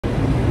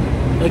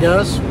Hey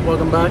guys,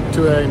 welcome back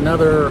to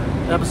another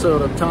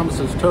episode of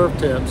Thomas's Turf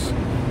Tips.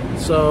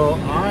 So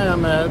I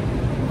am at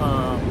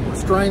a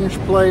strange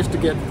place to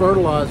get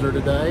fertilizer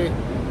today.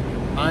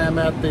 I am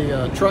at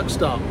the truck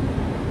stop.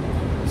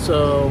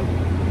 So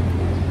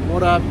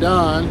what I've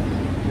done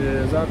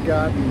is I've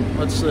gotten,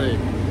 let's see,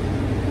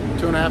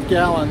 2.5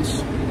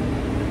 gallons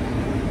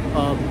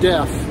of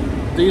DEF,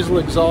 diesel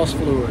exhaust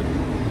fluid,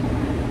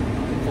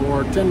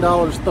 for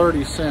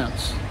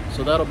 $10.30.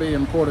 So that'll be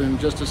imported in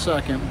just a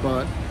second,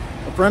 but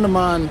a friend of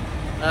mine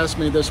asked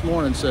me this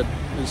morning, said,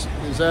 is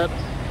that,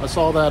 I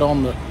saw that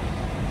on the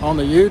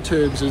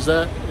YouTubes, is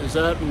that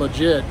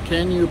legit?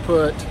 Can you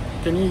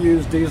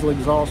use diesel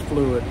exhaust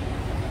fluid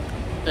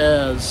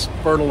as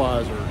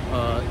fertilizer?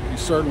 You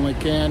certainly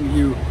can.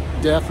 You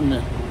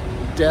definitely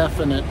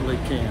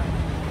can.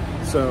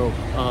 So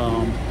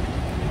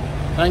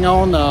hang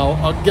on now.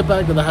 I'll get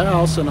back to the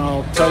house and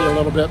I'll tell you a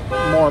little bit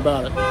more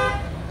about it.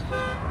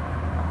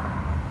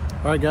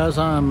 All right, guys,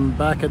 I'm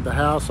back at the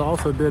house. I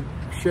also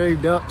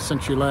shaved up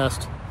since you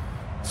last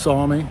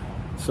saw me,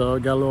 so I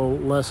got a little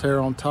less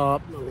hair on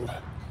top, a little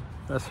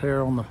less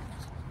hair on the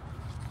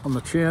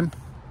chin.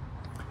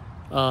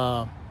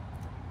 But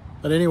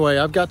anyway,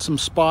 I've got some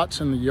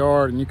spots in the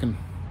yard, and you can,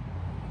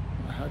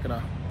 how can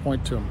I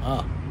point to them?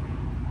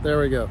 There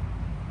we go.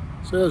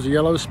 See those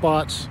yellow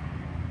spots?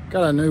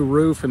 Got a new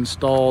roof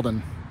installed,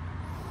 and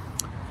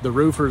the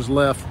roofers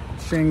left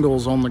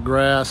shingles on the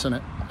grass, and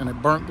it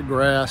burnt the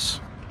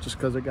grass just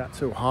because it got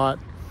so hot.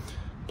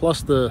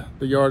 Plus the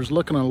yard's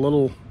looking a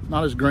little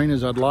not as green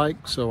as I'd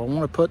like, so I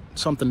want to put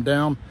something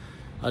down.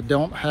 I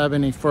don't have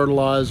any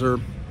fertilizer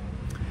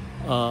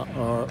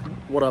or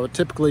what I would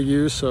typically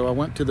use, so I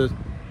went to the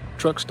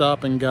truck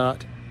stop and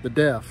got the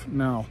DEF.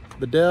 Now,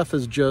 the DEF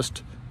is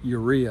just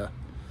urea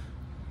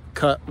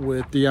cut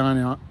with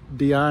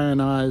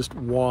deionized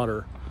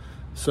water.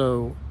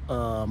 So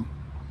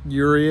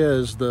urea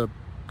is the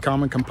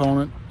common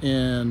component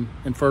in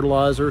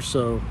fertilizer,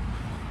 so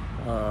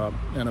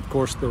and of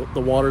course the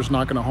water's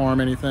not going to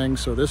harm anything,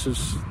 so this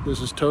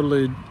is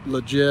totally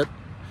legit.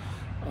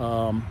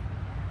 Won't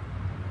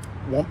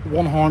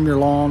harm your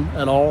lawn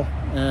at all,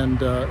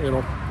 and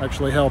it'll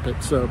actually help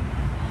it. So,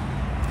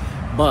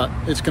 but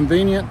it's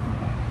convenient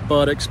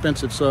but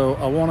expensive. So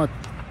I want to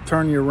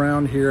turn you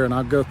around here and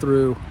I'll go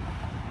through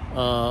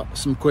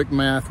some quick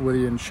math with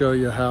you and show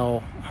you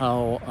how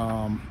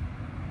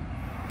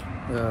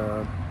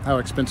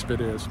expensive it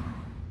is.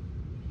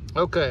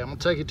 Okay, I'm gonna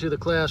take you to the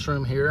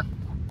classroom here.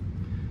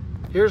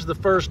 Here's the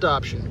first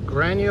option,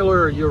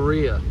 granular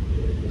urea.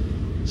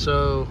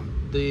 So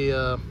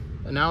the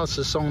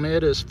analysis on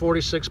it is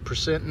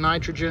 46%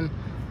 nitrogen,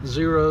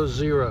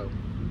 0-0.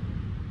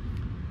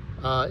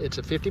 It's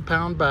a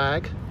 50-pound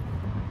bag.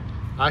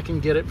 I can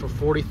get it for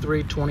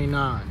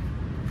 $43.29.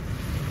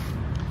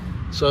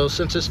 So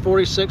since it's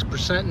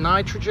 46%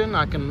 nitrogen,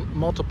 I can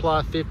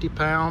multiply 50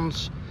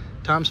 pounds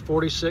times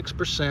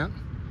 46%.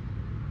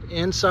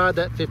 Inside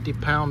that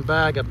 50-pound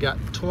bag, I've got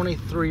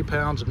 23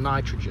 pounds of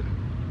nitrogen.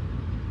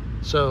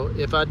 So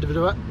if I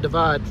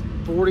divide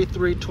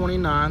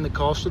 $43.29, the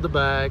cost of the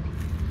bag,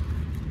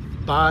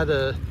 by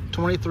the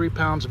 23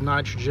 pounds of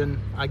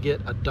nitrogen, I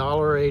get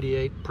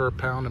 $1.88 per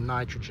pound of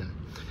nitrogen.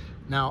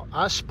 Now,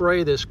 I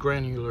spray this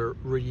granular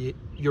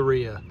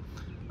urea.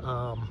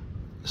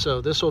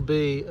 So this will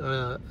be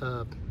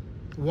a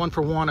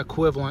one-for-one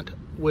equivalent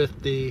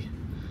with the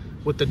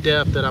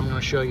DEF that I'm going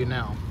to show you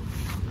now.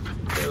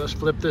 Okay, let's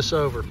flip this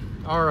over.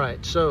 All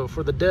right, so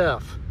for the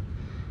DEF,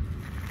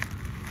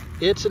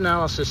 its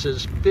analysis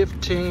is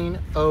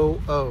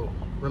 1500.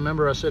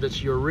 Remember, I said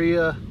it's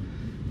urea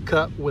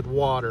cut with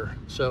water,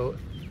 so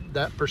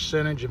that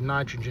percentage of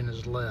nitrogen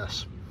is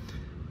less.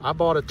 I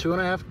bought a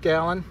 2.5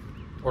 gallon,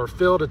 or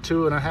filled a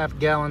 2.5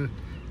 gallon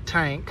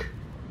tank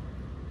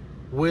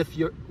with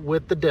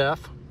the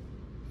DEF.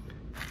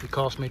 It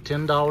cost me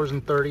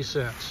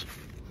 $10.30.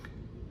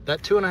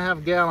 That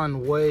 2.5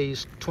 gallon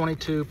weighs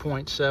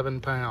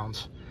 22.7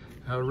 pounds.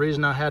 Now, the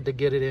reason I had to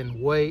get it in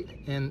weight,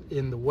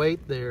 in the weight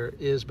there,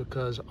 is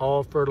because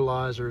all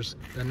fertilizers,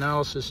 the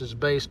analysis is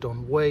based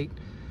on weight,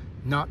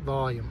 not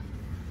volume.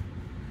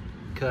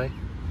 Okay,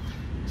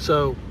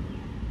 so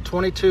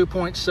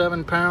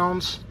 22.7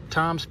 pounds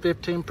times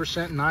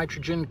 15%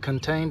 nitrogen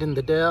contained in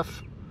the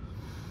DEF,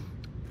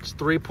 it's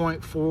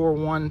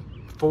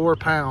 3.414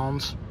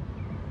 pounds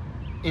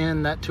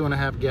in that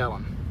 2.5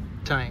 gallon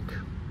tank.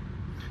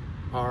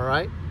 All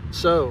right,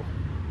 so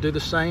do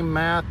the same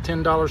math.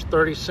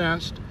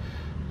 $10.30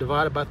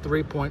 divided by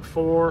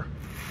 3.4,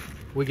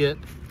 we get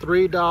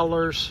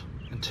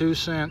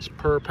 $3.02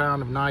 per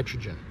pound of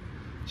nitrogen.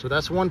 So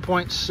that's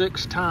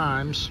 1.6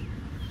 times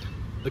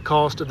the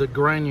cost of the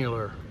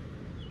granular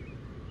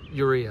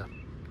urea.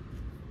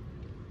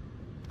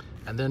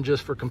 And then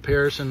just for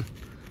comparison,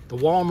 the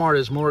Walmart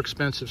is more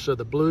expensive, so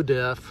the blue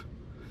DEF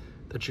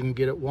that you can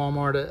get at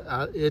Walmart,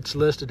 it's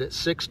listed at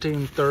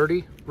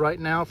 $16.30 right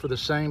now for the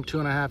same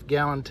 2.5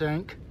 gallon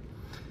tank.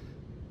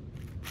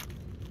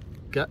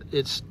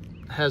 It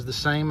has the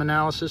same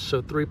analysis,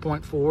 so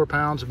 3.4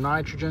 pounds of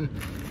nitrogen.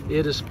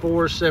 It is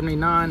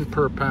 $4.79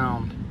 per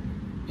pound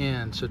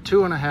in. So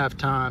 2.5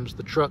 times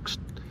the truck's,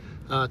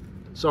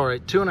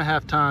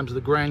 2.5 times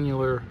the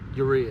granular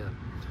urea.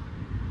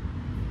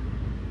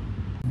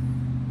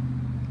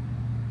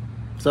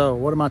 So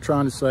what am I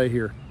trying to say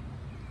here?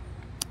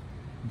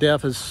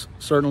 DEF is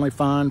certainly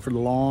fine for the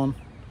lawn.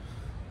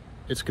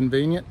 It's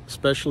convenient,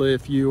 especially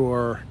if you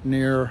are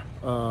near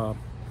a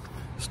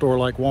store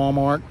like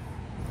Walmart,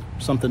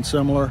 something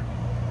similar,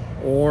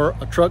 or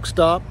a truck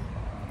stop.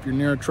 If you're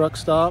near a truck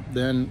stop,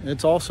 then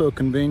it's also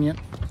convenient,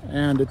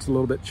 and it's a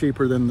little bit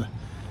cheaper than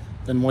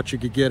what you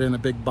could get in a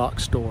big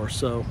box store.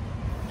 So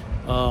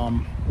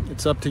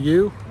it's up to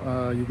you.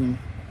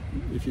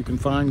 If you can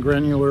find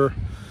granular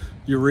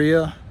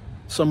urea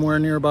somewhere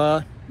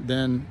nearby,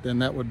 then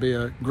that would be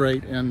a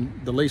great and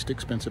the least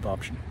expensive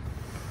option.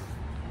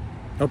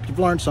 Hope you've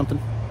learned something.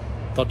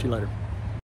 Talk to you later.